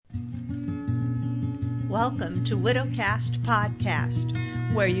Welcome to Widowcast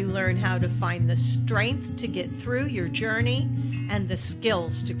Podcast, where you learn how to find the strength to get through your journey and the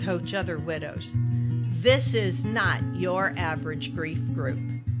skills to coach other widows. This is not your average grief group.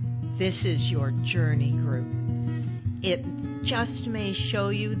 This is your journey group. It just may show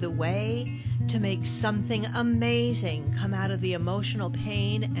you the way to make something amazing come out of the emotional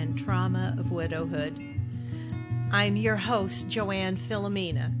pain and trauma of widowhood. I'm your host, Joanne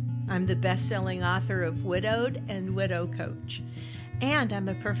Filomena. I'm the best-selling author of Widowed and Widow Coach, and I'm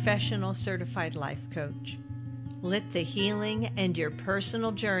a professional certified life coach. Let the healing and your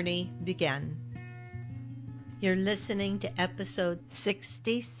personal journey begin. You're listening to episode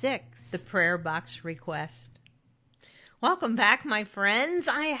 66, The Prayer Box Request. Welcome back, my friends.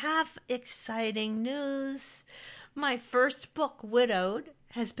 I have exciting news. My first book, Widowed,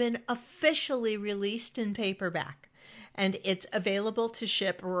 has been officially released in paperback, and it's available to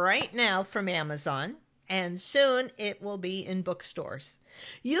ship right now from Amazon, and soon it will be in bookstores.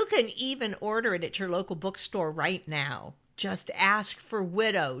 You can even order it at your local bookstore right now. Just ask for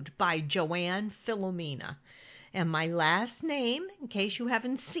Widowed by Joanne Filomena. And my last name, in case you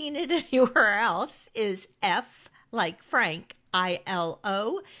haven't seen it anywhere else, is F like Frank, I-L-O-M-E-N-A,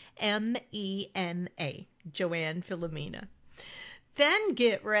 Joanne Filomena. Then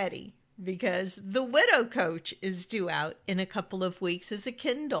get ready, because The Widow Coach is due out in a couple of weeks as a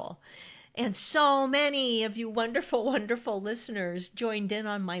Kindle. And so many of you wonderful, wonderful listeners joined in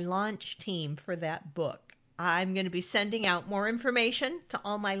on my launch team for that book. I'm going to be sending out more information to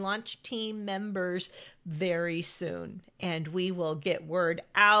all my launch team members very soon, and we will get word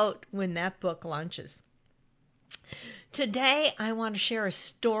out when that book launches. Today, I want to share a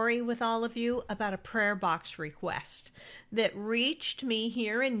story with all of you about a prayer box request that reached me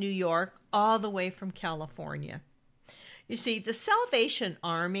here in New York all the way from California. You see, the Salvation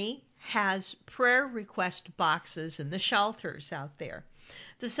Army has prayer request boxes in the shelters out there.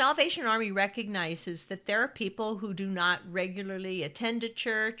 The Salvation Army recognizes that there are people who do not regularly attend a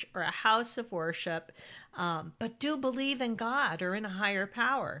church or a house of worship, but do believe in God or in a higher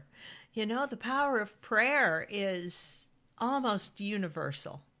power. You know, the power of prayer is almost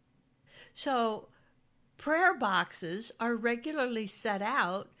universal. So prayer boxes are regularly set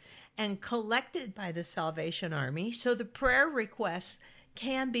out and collected by the Salvation Army so the prayer requests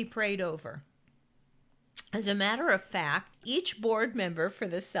can be prayed over. As a matter of fact, each board member for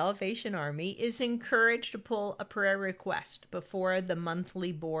the Salvation Army is encouraged to pull a prayer request before the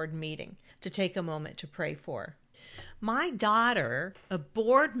monthly board meeting to take a moment to pray for. My daughter, a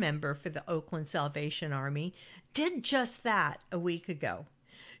board member for the Oakland Salvation Army, did just that a week ago.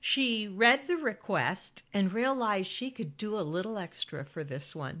 She read the request and realized she could do a little extra for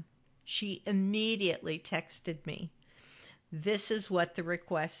this one. She immediately texted me. This is what the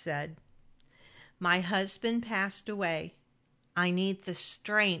request said. My husband passed away. I need the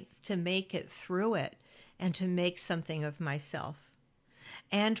strength to make it through it and to make something of myself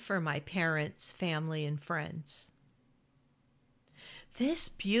and for my parents, family, and friends. This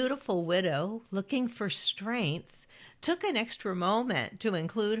beautiful widow, looking for strength, took an extra moment to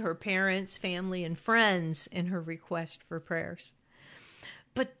include her parents, family, and friends in her request for prayers.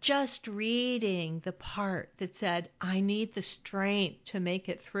 But just reading the part that said, I need the strength to make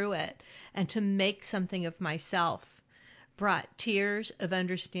it through it and to make something of myself, brought tears of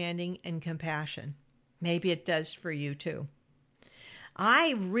understanding and compassion. Maybe it does for you too.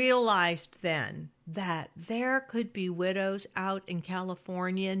 I realized then that there could be widows out in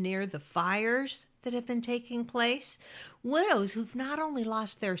California near the fires that have been taking place, widows who've not only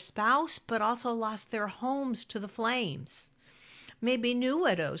lost their spouse, but also lost their homes to the flames. Maybe new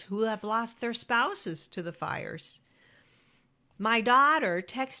widows who have lost their spouses to the fires. My daughter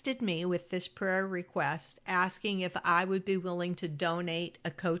texted me with this prayer request, asking if I would be willing to donate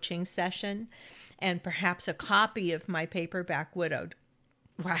a coaching session and perhaps a copy of my paperback Widowed.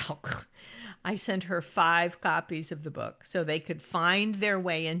 Wow. I sent her 5 copies of the book so they could find their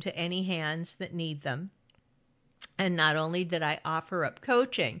way into any hands that need them. And not only did I offer up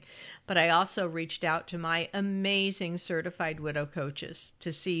coaching, but I also reached out to my amazing certified widow coaches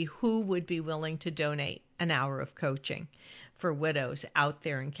to see who would be willing to donate an hour of coaching for widows out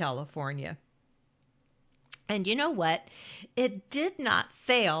there in California. And you know what? It did not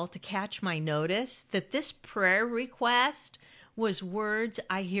fail to catch my notice that this prayer request was words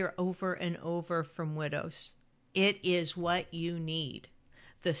I hear over and over from widows. It is what you need,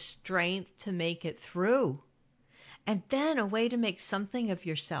 the strength to make it through. And then a way to make something of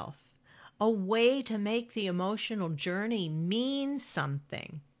yourself, a way to make the emotional journey mean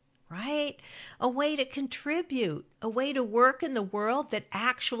something, right? A way to contribute, a way to work in the world that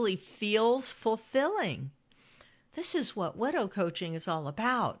actually feels fulfilling. This is what widow coaching is all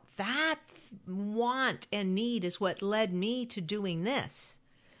about. That want and need is what led me to doing this.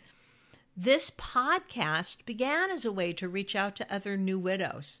 This podcast began as a way to reach out to other new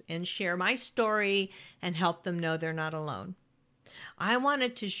widows and share my story and help them know they're not alone. I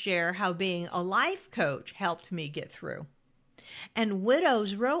wanted to share how being a life coach helped me get through. And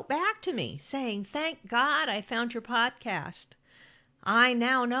widows wrote back to me saying, "Thank God I found your podcast. I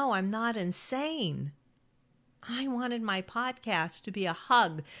now know I'm not insane." I wanted my podcast to be a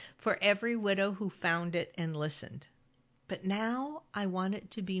hug for every widow who found it and listened. But now I want it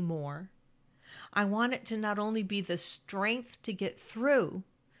to be more. I want it to not only be the strength to get through,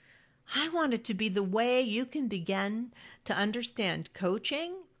 I want it to be the way you can begin to understand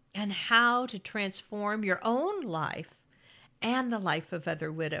coaching and how to transform your own life and the life of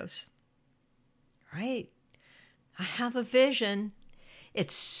other widows. Right? I have a vision.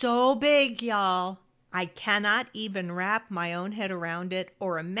 It's so big, y'all. I cannot even wrap my own head around it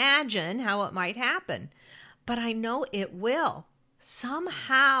or imagine how it might happen. But I know it will.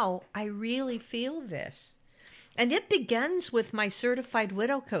 Somehow, I really feel this. And it begins with my certified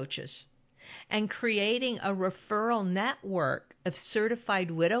widow coaches and creating a referral network of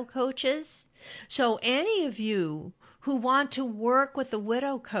certified widow coaches. So any of you who want to work with a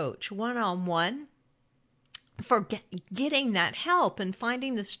widow coach one-on-one for getting that help and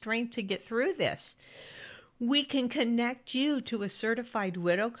finding the strength to get through this, we can connect you to a certified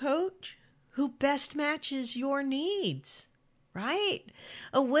widow coach who best matches your needs. Right?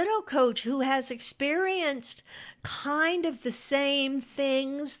 A widow coach who has experienced kind of the same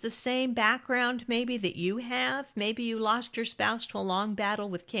things, the same background maybe that you have. Maybe you lost your spouse to a long battle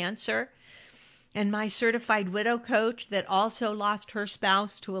with cancer. And my certified widow coach that also lost her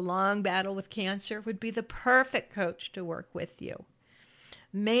spouse to a long battle with cancer would be the perfect coach to work with you.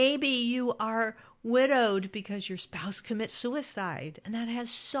 Maybe you are widowed because your spouse commits suicide, and that has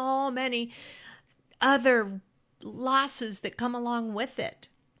so many other losses that come along with it.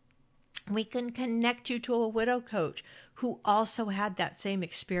 We can connect you to a widow coach who also had that same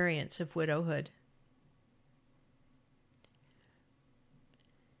experience of widowhood.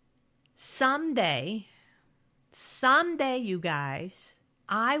 Someday, you guys,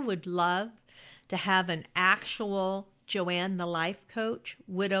 I would love to have an actual Joanne the Life Coach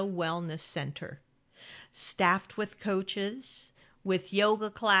Widow Wellness Center, staffed with coaches, with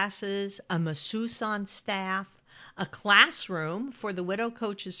yoga classes, a masseuse on staff, a classroom for the widow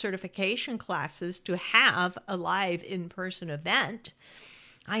coaches certification classes to have a live in-person event.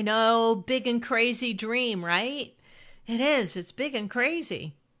 I know, big and crazy dream, right? It is. It's big and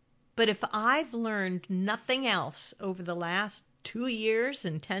crazy. But if I've learned nothing else over the last 2 years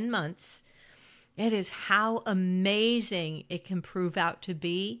and 10 months, it is how amazing it can prove out to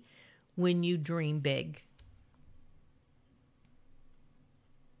be when you dream big.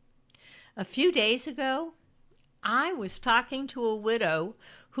 A few days ago, I was talking to a widow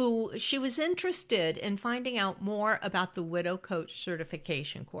who she was interested in finding out more about the Widow Coach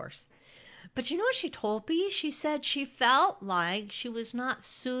certification course. But you know what she told me? She said she felt like she was not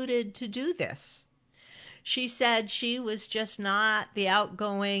suited to do this. She said she was just not the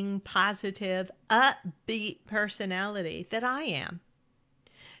outgoing, positive, upbeat personality that I am.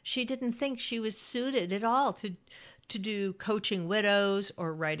 She didn't think she was suited at all to do coaching widows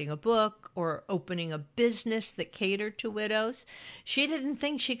or writing a book or opening a business that catered to widows. She didn't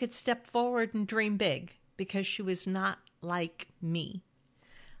think she could step forward and dream big because she was not like me.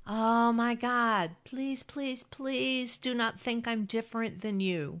 Oh my God, please, please, please do not think I'm different than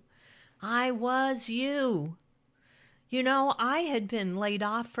you. I was you. You know, I had been laid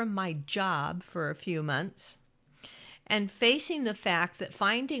off from my job for a few months. And facing the fact that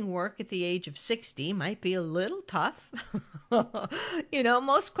finding work at the age of 60 might be a little tough. You know,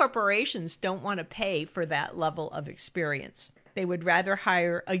 most corporations don't want to pay for that level of experience. They would rather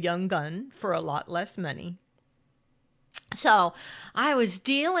hire a young gun for a lot less money. So I was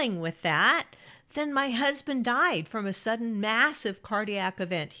dealing with that. Then my husband died from a sudden massive cardiac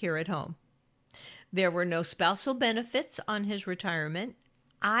event here at home. There were no spousal benefits on his retirement.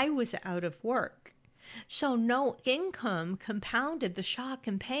 I was out of work. So no income compounded the shock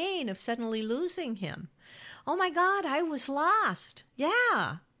and pain of suddenly losing him. Oh my God, I was lost.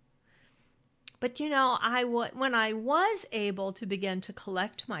 Yeah. But you know, when I was able to begin to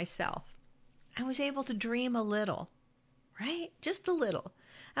collect myself, I was able to dream a little, right? Just a little.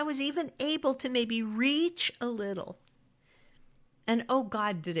 I was even able to maybe reach a little. And oh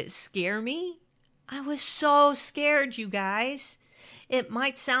God, did it scare me? I was so scared, you guys. It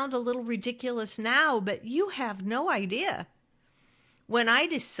might sound a little ridiculous now, but you have no idea. When I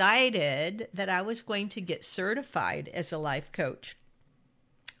decided that I was going to get certified as a life coach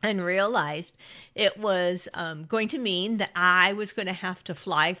and realized it was going to mean that I was going to have to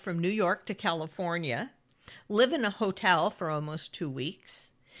fly from New York to California, live in a hotel for almost 2 weeks.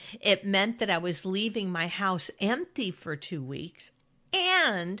 It meant that I was leaving my house empty for 2 weeks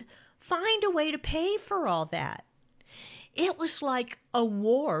and find a way to pay for all that. It was like a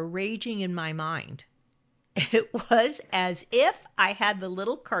war raging in my mind. It was as if I had the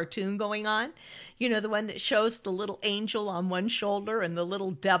little cartoon going on, you know, the one that shows the little angel on one shoulder and the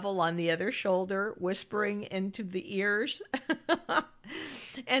little devil on the other shoulder whispering into the ears.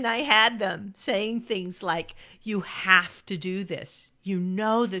 And I had them saying things like, you have to do this. You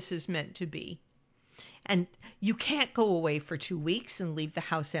know this is meant to be. And you can't go away for 2 weeks and leave the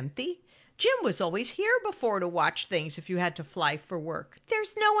house empty. Jim was always here before to watch things if you had to fly for work.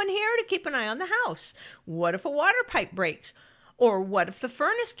 There's no one here to keep an eye on the house. What if a water pipe breaks? Or what if the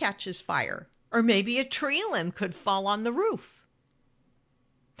furnace catches fire? Or maybe a tree limb could fall on the roof.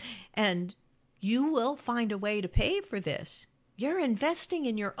 And you will find a way to pay for this. You're investing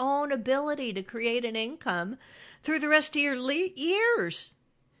in your own ability to create an income through the rest of your years.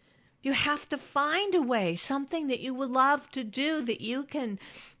 You have to find a way, something that you would love to do that you can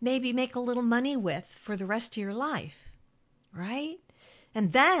maybe make a little money with for the rest of your life, right?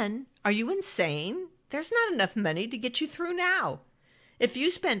 And then, are you insane? There's not enough money to get you through now. If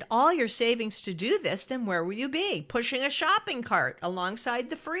you spend all your savings to do this, then where will you be? Pushing a shopping cart alongside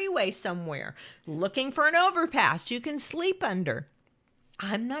the freeway somewhere, looking for an overpass you can sleep under.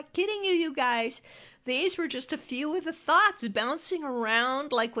 I'm not kidding you, you guys. These were just a few of the thoughts bouncing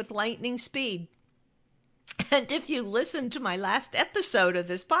around like with lightning speed. And if you listen to my last episode of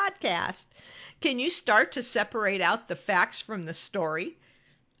this podcast, can you start to separate out the facts from the story?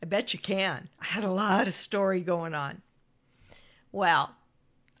 I bet you can. I had a lot of story going on. Well,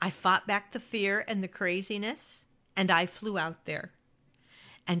 I fought back the fear and the craziness, and I flew out there.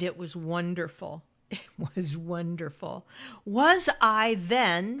 And it was wonderful. It was wonderful. Was I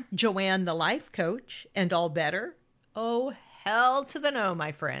then Joanne the life coach and all better? Oh, hell to the no,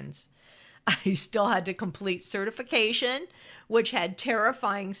 my friends. I still had to complete certification, which had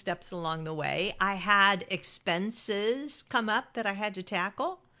terrifying steps along the way. I had expenses come up that I had to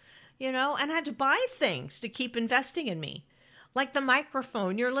tackle, and I had to buy things to keep investing in me, like the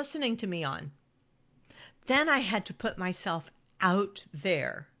microphone you're listening to me on. Then I had to put myself out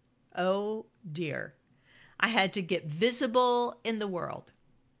there. Oh dear. I had to get visible in the world.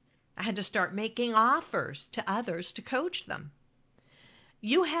 I had to start making offers to others to coach them.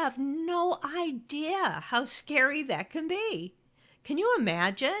 You have no idea how scary that can be. Can you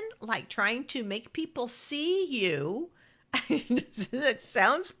imagine, like, trying to make people see you? It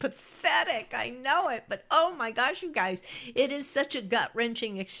sounds pathetic, I know it, but oh my gosh, you guys, it is such a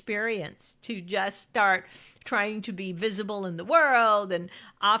gut-wrenching experience to just start trying to be visible in the world and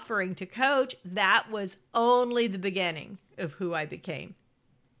offering to coach. That was only the beginning of who I became,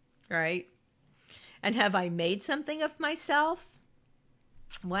 right? And have I made something of myself?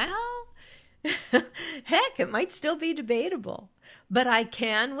 Well, heck, it might still be debatable, but I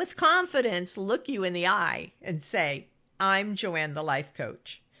can with confidence look you in the eye and say, I'm Joanne the life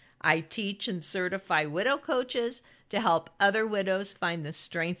coach. I teach and certify widow coaches to help other widows find the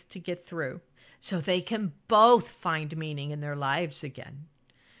strength to get through so they can both find meaning in their lives again.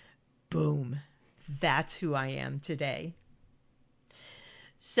 Boom. That's who I am today.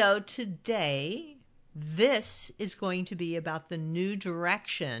 So today, this is going to be about the new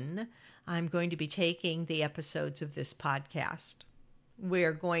direction I'm going to be taking the episodes of this podcast.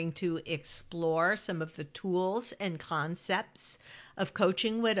 We're going to explore some of the tools and concepts of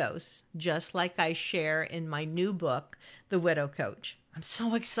coaching widows, just like I share in my new book, The Widow Coach. I'm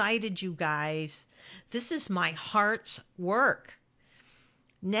so excited, you guys. This is my heart's work.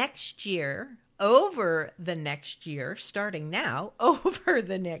 Next year, over the next year, starting now, over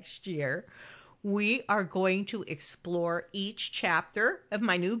the next year, we are going to explore each chapter of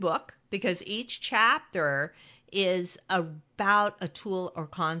my new book, because each chapter is about a tool or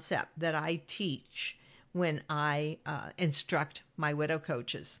concept that I teach when I instruct my widow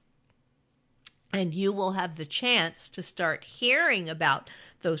coaches. And you will have the chance to start hearing about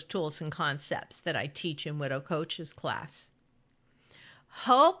those tools and concepts that I teach in Widow Coaches class.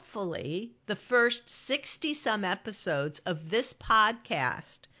 Hopefully, the first 60-some episodes of this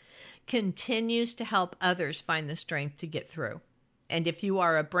podcast continues to help others find the strength to get through. And if you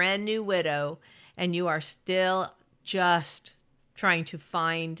are a brand new widow and you are still just trying to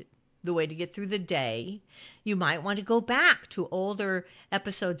find the way to get through the day, you might want to go back to older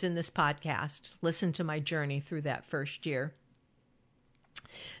episodes in this podcast. Listen to my journey through that first year.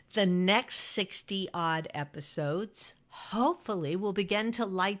 The next 60 odd episodes hopefully will begin to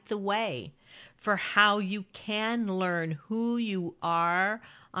light the way for how you can learn who you are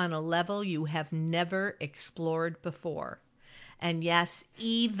on a level you have never explored before. And yes,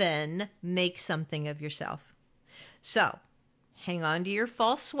 even make something of yourself. So, hang on to your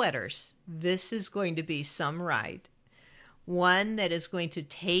fall sweaters. This is going to be some ride. One that is going to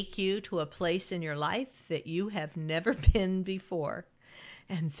take you to a place in your life that you have never been before.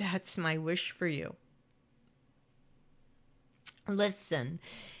 And that's my wish for you. Listen,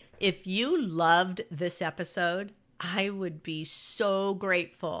 if you loved this episode, I would be so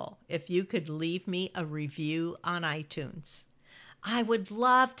grateful if you could leave me a review on iTunes. I would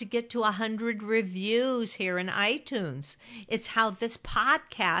love to get to 100 reviews here in iTunes. It's how this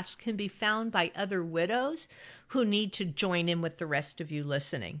podcast can be found by other widows who need to join in with the rest of you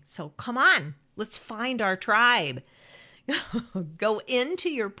listening. So come on, let's find our tribe. Go into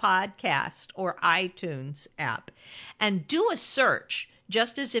your podcast or iTunes app and do a search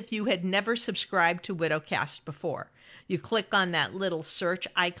just as if you had never subscribed to Widowcast before. You click on that little search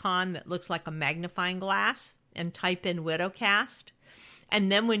icon that looks like a magnifying glass and type in Widowcast.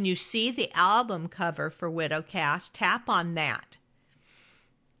 And then when you see the album cover for Widowcast, tap on that.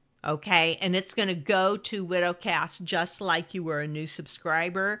 Okay, and it's going to go to Widowcast just like you were a new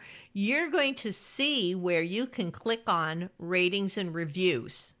subscriber. You're going to see where you can click on ratings and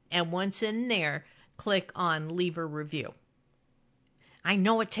reviews. And once in there, click on leave a review. I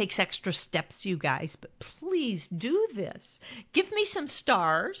know it takes extra steps, you guys, but please do this. Give me some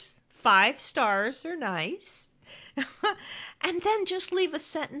stars. 5 stars are nice. And then just leave a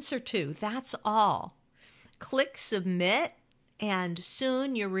sentence or two. That's all. Click submit, and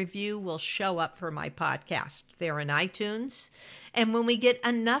soon your review will show up for my podcast there in iTunes. And when we get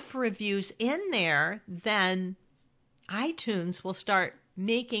enough reviews in there, then iTunes will start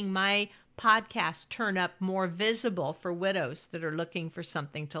making my podcast turn up more visible for widows that are looking for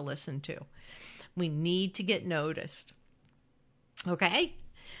something to listen to. We need to get noticed. Okay?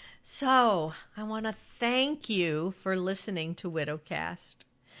 So, I want to thank you for listening to Widowcast.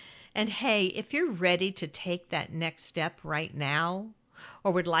 And hey, if you're ready to take that next step right now,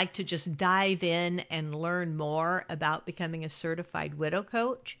 or would like to just dive in and learn more about becoming a certified widow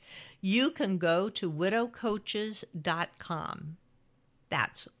coach, you can go to widowcoaches.com.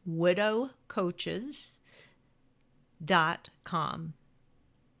 That's widowcoaches.com.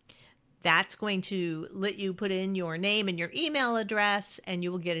 That's going to let you put in your name and your email address, and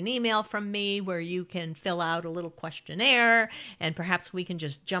you will get an email from me where you can fill out a little questionnaire, and perhaps we can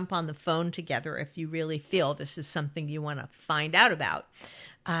just jump on the phone together if you really feel this is something you want to find out about.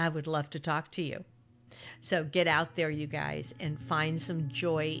 I would love to talk to you. So get out there, you guys, and find some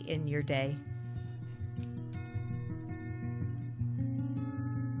joy in your day.